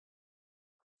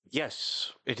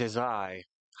Yes, it is I.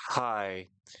 Hi.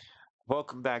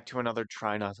 Welcome back to another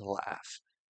Try Not to Laugh.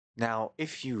 Now,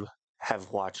 if you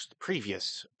have watched the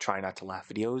previous Try Not to Laugh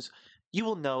videos, you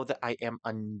will know that I am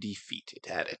undefeated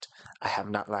at it. I have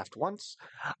not laughed once.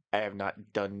 I have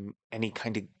not done any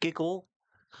kind of giggle.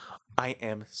 I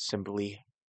am simply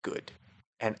good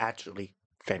and actually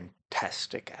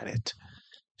fantastic at it.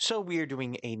 So we are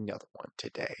doing another one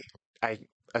today.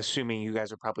 Assuming you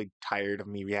guys are probably tired of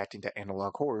me reacting to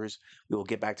analog horrors, we will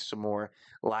get back to some more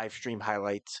live stream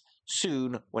highlights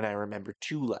soon when I remember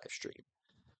to live stream.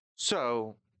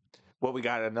 So, what we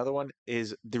got another one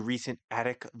is the recent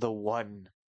Attic the One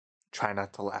Try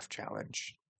Not to Laugh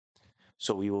challenge.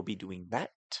 So we will be doing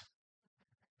that.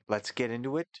 Let's get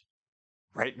into it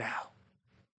right now.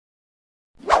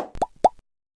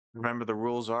 Remember the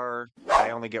rules are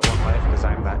I only get one life because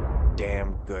I'm that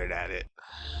damn good at it.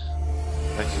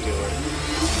 Let's do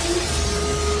it.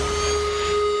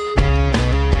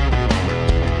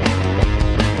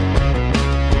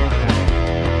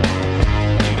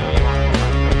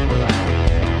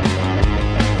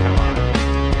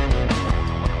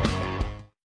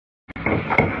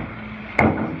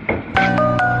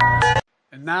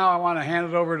 And now I want to hand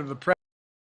it over to the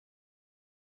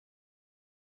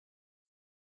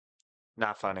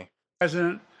Not funny.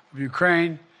 president of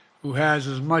Ukraine, who has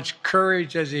as much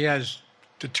courage as he has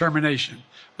determination.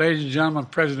 Ladies and gentlemen,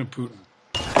 President Putin.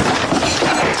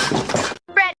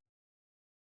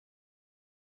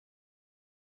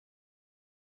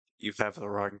 You have the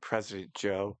wrong president,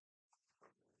 Joe.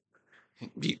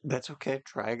 That's okay.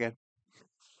 Try again.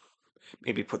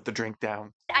 Maybe put the drink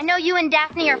down. I know you and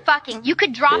Daphne are fucking. You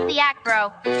could drop the act,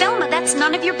 bro. Velma, that's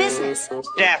none of your business.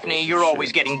 Daphne, you're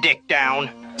always getting dick down.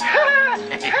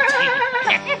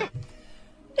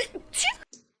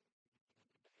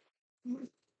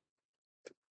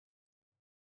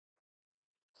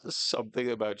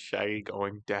 Something about Shaggy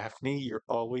going, Daphne, you're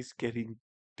always getting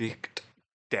dicked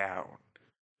down.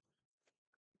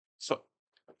 So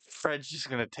Fred's just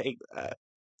gonna take that.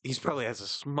 He's probably has a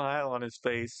smile on his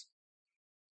face.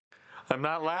 I'm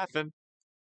not laughing.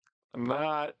 I'm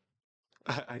not.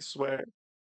 I swear.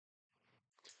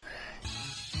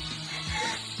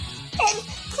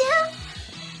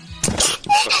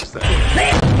 What's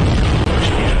that?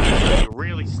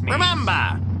 Really sneeze.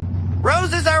 Remember,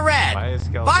 roses are red, Why is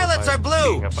Skeletor violets are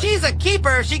being blue. a She's a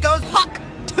keeper, she goes huck.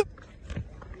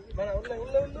 No.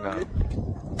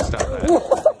 Stop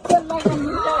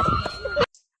that.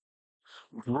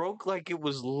 Broke like it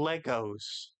was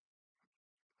Legos.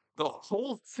 The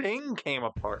whole thing came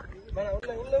apart.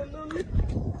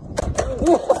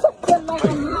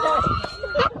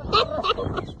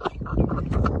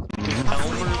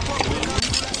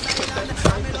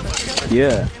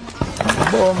 Yeah.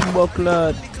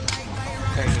 Bumbleclad.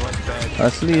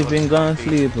 Asleep in gone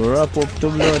sleep. Wrap up to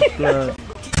blood clot.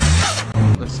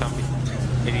 Let's not be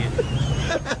idiot.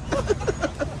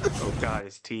 Oh god,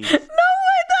 his teeth. No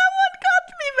way, that one got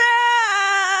me,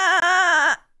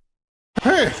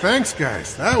 man! Hey, thanks,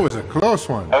 guys. That was a close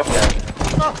one. Okay.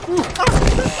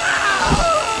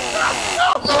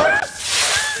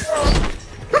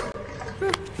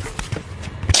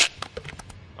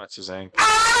 What's his ankle?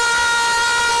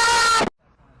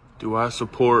 Do I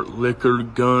support liquor,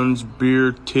 guns,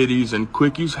 beer, titties, and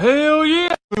quickies? Hell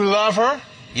yeah! You love her?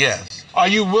 Yes. Are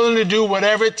you willing to do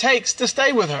whatever it takes to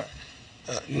stay with her?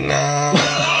 No.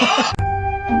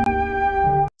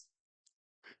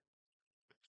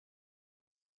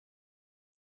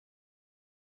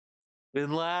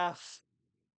 Then laugh.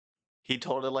 He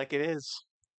told it like it is.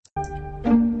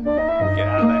 Get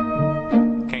out of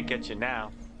there. Can't get you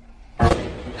now.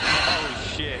 Holy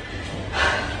shit.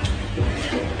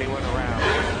 They went around.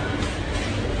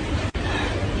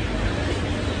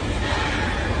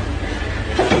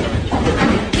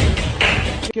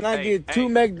 Can I Hey, get hey, two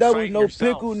McDoubles, fight no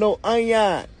yourself. pickle, no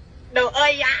onion? No, oh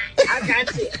yeah, I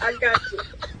got you. I got you.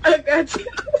 I got you.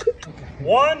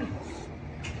 1,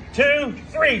 2,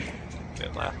 3.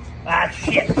 Didn't laugh. Ah,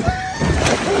 shit.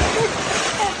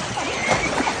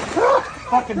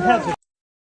 Fucking hesitate.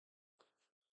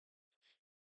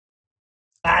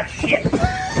 Ah, shit.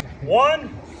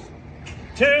 1,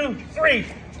 2, 3.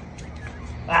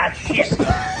 Ah,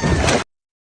 shit.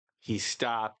 He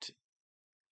stopped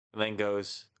and then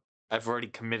goes, I've already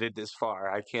committed this far.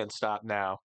 I can't stop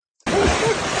now.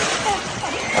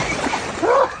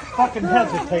 Fucking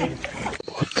hesitate.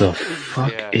 What the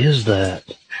fuck Yeah. is that?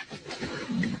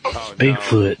 Oh,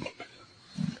 Bigfoot. No.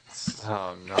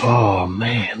 Oh, no. Oh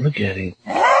man, look at him.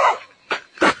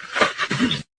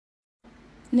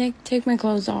 Nick, take my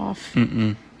clothes off.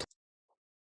 Mm-mm.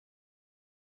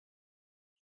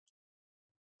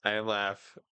 I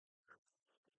laugh.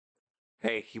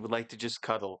 Hey, he would like to just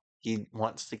cuddle. He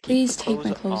wants to keep Please the take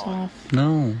my clothes off.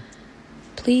 No.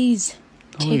 Please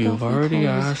No, take you've off my already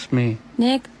clothes. asked me.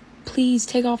 Nick, please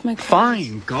take off my clothes.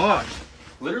 Fine, God.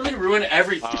 Literally ruin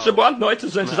everything. Boa noite,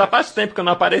 gente. Já faz tempo que eu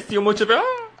não apareci o motivo.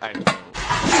 I know.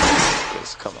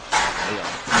 Just come on.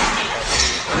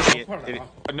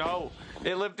 No!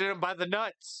 It lifted him by the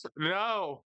nuts!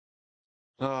 No!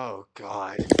 Oh,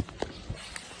 God.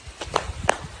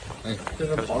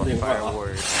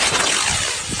 Fireworks.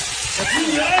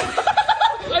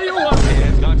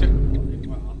 It's got to...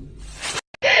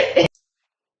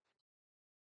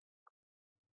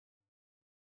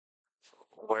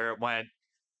 Where it went.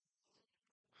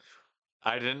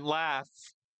 I didn't laugh.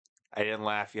 I didn't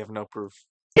laugh. You have no proof.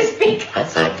 It's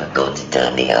because I forgot to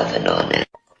turn the oven on. And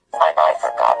I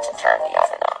forgot to turn the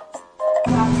oven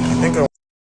on.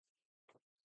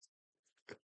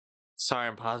 Sorry,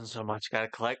 I'm pausing so much. Gotta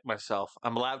collect myself.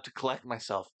 I'm allowed to collect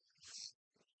myself.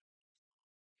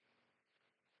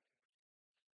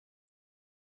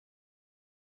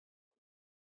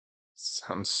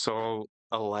 Sounds so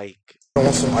alike. I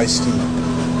want some iced tea.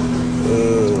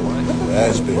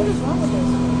 Raspberry.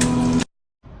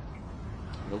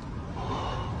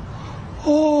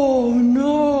 Oh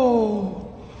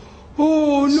no!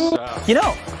 Oh no! You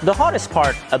know, the hardest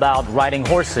part about riding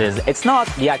horses, it's not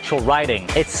the actual riding,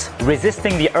 it's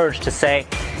resisting the urge to say,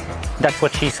 that's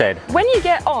what she said. When you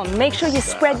get on, make sure you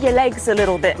spread your legs a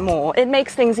little bit more. It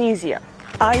makes things easier.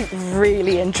 I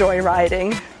really enjoy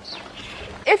riding.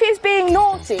 If he's being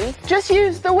naughty, just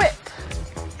use the whip.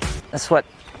 That's what...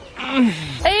 Are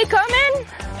you coming?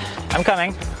 I'm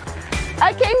coming.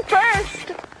 I came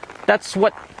first. That's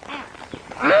what...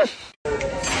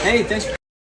 Hey, thanks.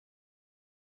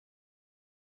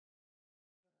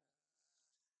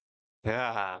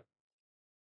 Yeah.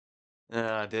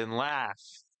 Didn't laugh.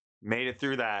 Made it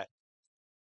through that.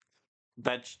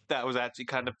 That was actually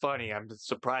kind of funny. I'm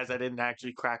surprised I didn't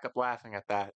actually crack up laughing at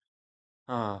that.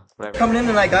 Whatever. Coming in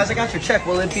tonight, guys. I got your check.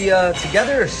 Will it be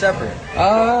together or separate?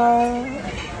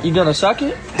 You gonna suck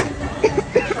it?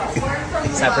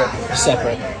 Separate.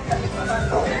 Separate.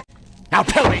 Now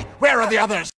tell me, where are the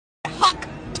others?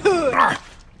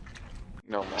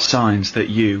 No more. Signs that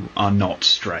you are not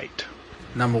straight.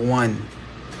 Number one,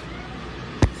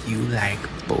 you like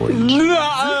boys.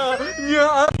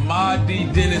 Ma D.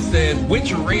 Dennis says,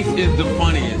 which race is the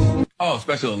funniest? Oh,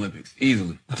 Special Olympics,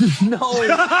 easily. No.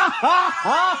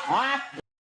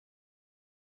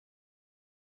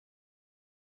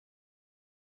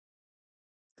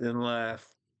 Didn't laugh.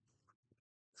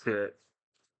 Shit.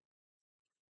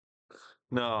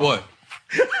 No. What?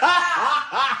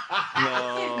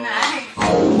 No.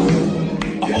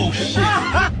 Oh, shit.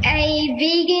 A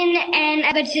vegan and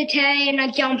a vegetarian are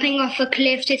jumping off a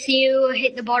cliff to see who will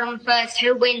hit the bottom first.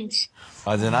 Who wins?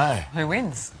 I deny. Who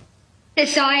wins?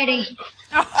 Society.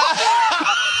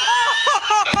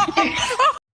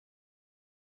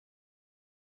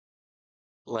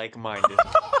 Like-minded.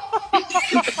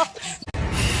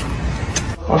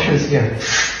 Wash this again.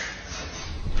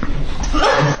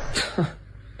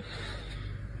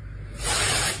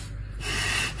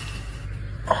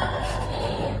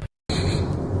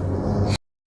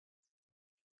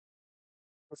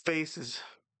 Her faces.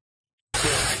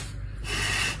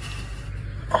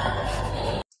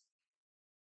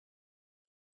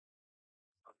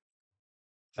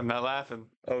 I'm not laughing.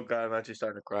 Oh god, I'm actually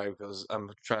starting to cry because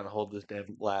I'm trying to hold this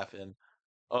damn laugh in.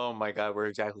 Oh my god, we're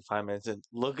exactly 5 minutes in.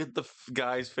 Look at the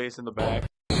guy's face in the back.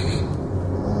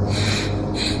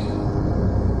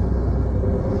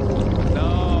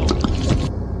 No!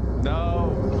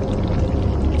 No!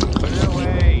 Put it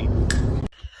away!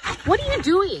 What are you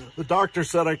doing? The doctor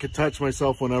said I could touch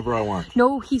myself whenever I want.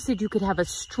 No, he said you could have a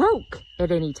stroke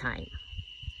at any time.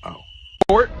 Oh.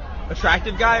 Short,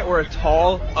 attractive guy, or a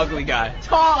tall, ugly guy?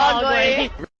 Tall, ugly.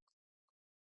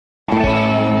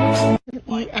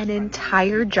 Eat an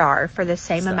entire jar for the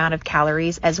same amount of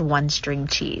calories as one string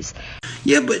cheese.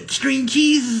 Yeah, but string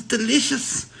cheese is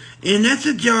delicious, and that's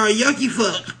a jar of yucky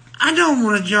fuck. I don't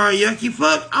want a jar of yucky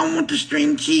fuck. I want the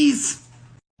string cheese.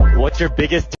 What's your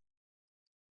biggest...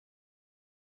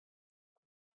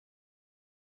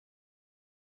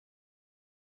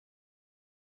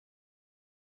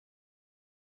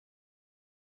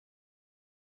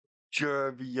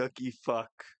 Jervy yucky fuck.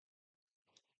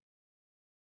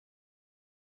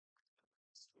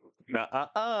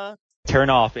 Nuh-uh-uh. Turn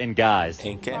off in guys?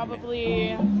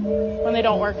 Probably when they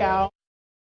don't work out.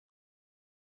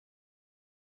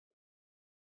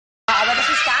 Aber das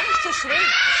ist gar nicht so schlimm,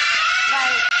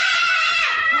 weil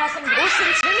du hast einen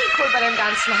größeren Swimmingpool bei dem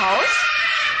ganzen Haus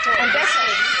und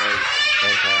deswegen.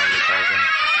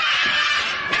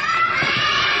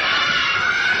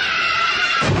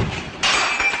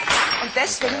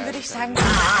 ich sagen.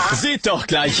 Seht doch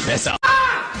gleich besser.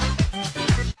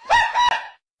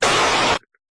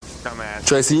 Dumbass.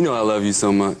 Tracy, you know I love you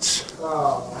so much.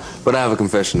 But I have a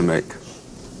confession to make.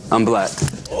 I'm black.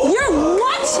 You're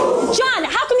what? John,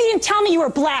 how come you didn't tell me you were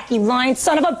black, you lying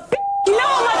son of a bitch? You know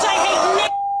how much I hate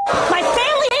Nick. My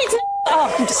family hates Nick.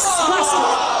 Oh, you disgusting.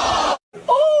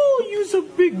 Oh, you're a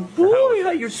big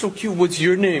boy. You're so cute. What's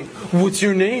your name? What's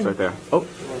your name? Right there. Oh,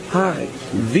 hi.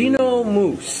 Vino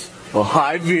Moose. Oh,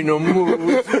 hi, Vino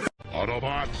Moose.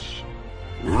 Autobots,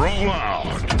 roll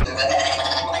out.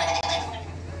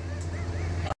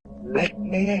 Let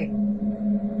me in.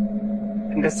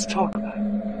 And let's talk about it.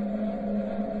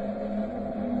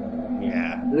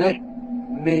 Yeah. Let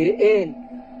me in.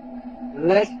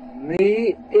 Let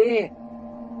me in.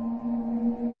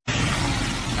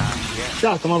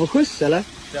 Ciao, tomavo questo, eller?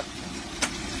 Yeah.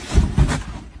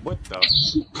 What the?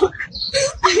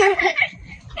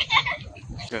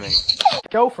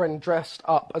 Girlfriend dressed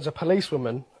up as a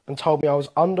policewoman and told me I was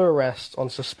under arrest on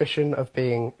suspicion of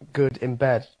being good in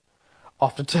bed.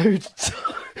 After 2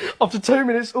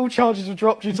 minutes, all charges were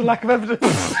dropped due to lack of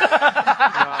evidence.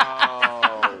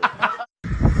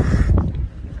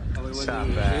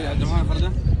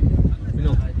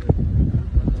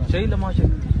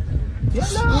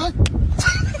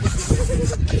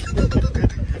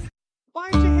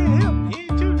 Why'd you hit him? He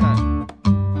didn't do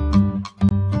nothing.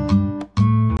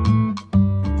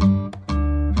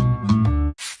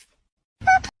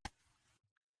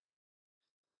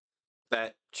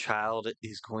 That child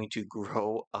is going to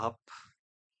grow up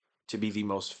to be the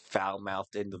most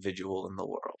foul-mouthed individual in the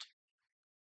world.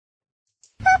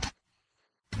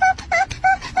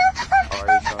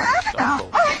 Already trying to stop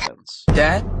both weapons.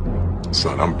 Dad?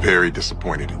 Son, I'm very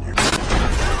disappointed in you.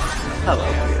 Hello,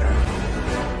 Peter.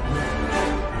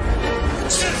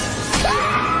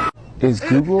 Is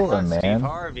Google a man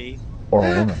or a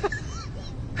woman?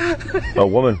 A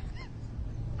woman.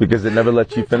 Because it never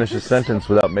lets you finish a sentence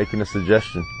without making a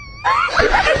suggestion.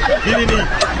 Excuse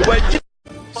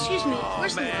me,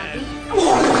 where's the lobby?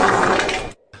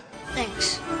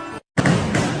 Thanks.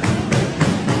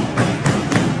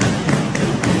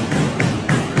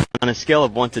 On a scale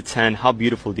of 1 to 10, how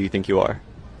beautiful do you think you are?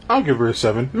 I'll give her a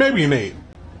 7, maybe an 8.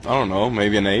 I don't know,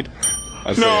 maybe an 8.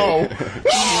 I'd say No! 8.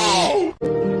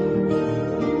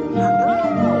 No!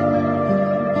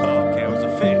 Okay, it was a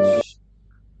fish.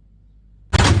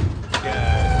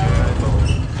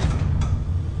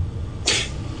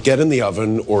 Get in the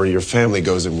oven or your family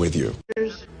goes in with you.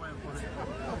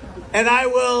 And I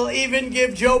will even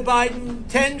give Joe Biden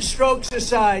 10 strokes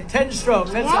aside. 10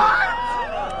 strokes. That's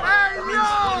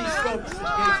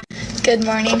Good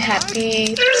morning,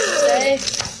 happy Tuesday.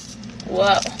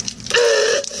 Whoa.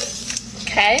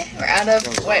 Okay, we're out of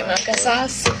white mocha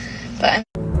sauce, but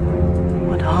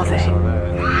What are they?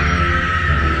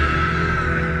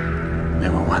 They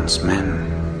were once men.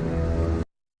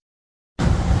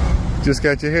 Just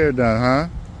got your hair done, huh?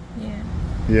 yeah,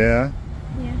 Yeah?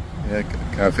 yeah, Yeah,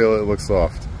 I feel it looks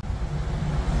soft.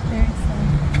 very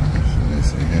soon. Let me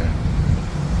see here.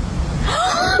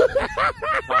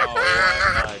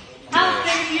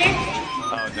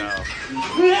 Oh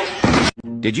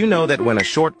no. Did you know that when a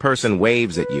short person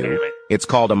waves at you, it's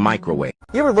called a microwave?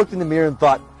 You ever looked in the mirror and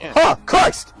thought, "Huh,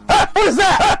 Christ! Ah, what is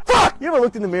that? Ah, fuck!" You ever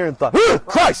looked in the mirror and thought,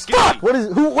 "Christ! Fuck! What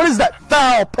is that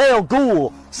foul, pale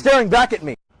ghoul staring back at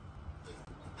me?"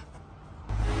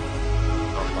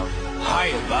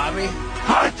 Hiya, Bobby.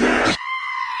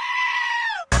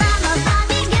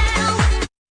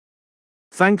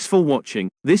 Thanks for watching.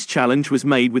 This challenge was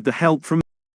made with the help from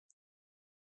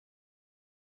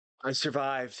I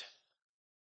survived.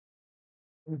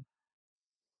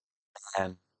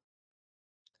 And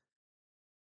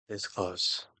it's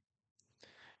close.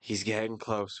 He's getting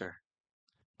closer.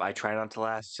 If I try not to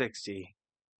last 60,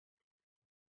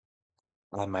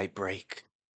 I might break.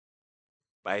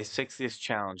 By his 60th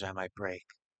challenge, I might break.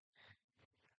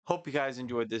 Hope you guys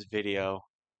enjoyed this video.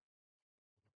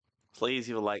 Please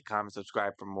leave a like, comment,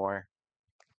 subscribe for more.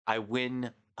 I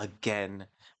win again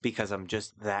because I'm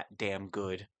just that damn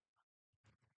good.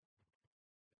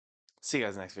 See you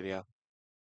guys next video.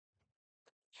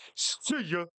 See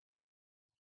ya.